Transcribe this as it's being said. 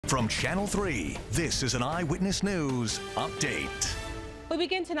From Channel 3, this is an Eyewitness News update. We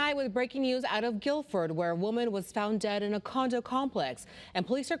begin tonight with breaking news out of Guilford, where a woman was found dead in a condo complex, and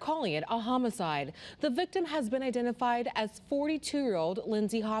police are calling it a homicide. The victim has been identified as 42-year-old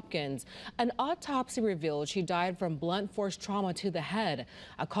Lindsay Hopkins. An autopsy revealed she died from blunt force trauma to the head.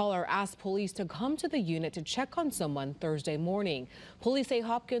 A caller asked police to come to the unit to check on someone Thursday morning. Police say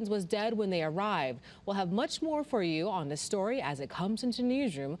Hopkins was dead when they arrived. We'll have much more for you on this story as it comes into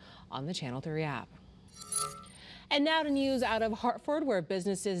Newsroom on the Channel 3 app. And now to news out of Hartford, where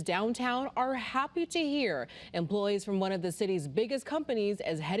businesses downtown are happy to hear employees from one of the city's biggest companies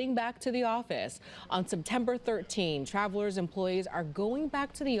is heading back to the office. On September 13, Travelers employees are going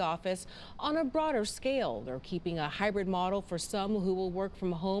back to the office on a broader scale. They're keeping a hybrid model for some who will work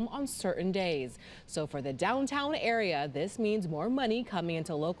from home on certain days. So for the downtown area, this means more money coming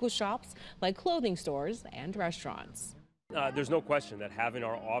into local shops like clothing stores and restaurants. There's no question that having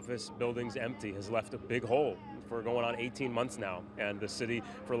our office buildings empty has left a big hole for going on 18 months now, and the city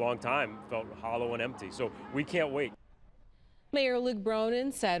for a long time felt hollow and empty. So we can't wait. Mayor Luke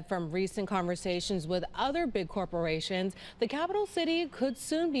Bronin said from recent conversations with other big corporations, the capital city could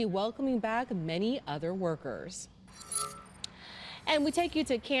soon be welcoming back many other workers. And we take you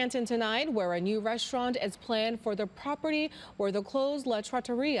to Canton tonight, where a new restaurant is planned for the property where the closed La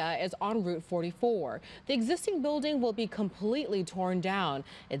Trattoria is on Route 44. The existing building will be completely torn down.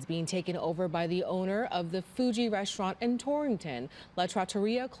 It's being taken over by the owner of the Fuji restaurant in Torrington. La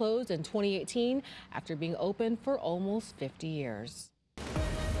Trattoria closed in 2018 after being open for almost 50 years.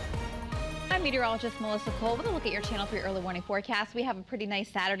 I'm meteorologist Melissa Cole with a look at your Channel 3 early warning forecast. We have a pretty nice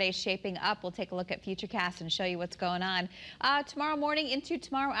Saturday shaping up. We'll take a look at Futurecast and show you what's going on. Tomorrow morning into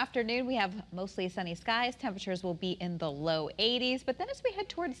tomorrow afternoon, we have mostly sunny skies. Temperatures will be in the low 80s. But then as we head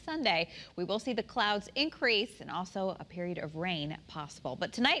towards Sunday, we will see the clouds increase and also a period of rain possible.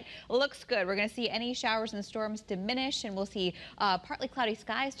 But tonight looks good. We're going to see any showers and storms diminish, and we'll see partly cloudy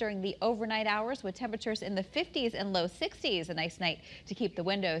skies during the overnight hours with temperatures in the 50s and low 60s. A nice night to keep the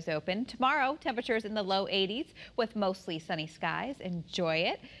windows open. Tomorrow, temperatures in the low 80s with mostly sunny skies. Enjoy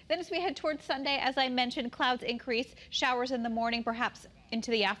it. Then as we head towards Sunday, as I mentioned, clouds increase, showers in the morning, perhaps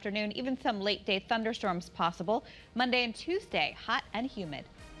into the afternoon, even some late day thunderstorms possible. Monday and Tuesday, hot and humid.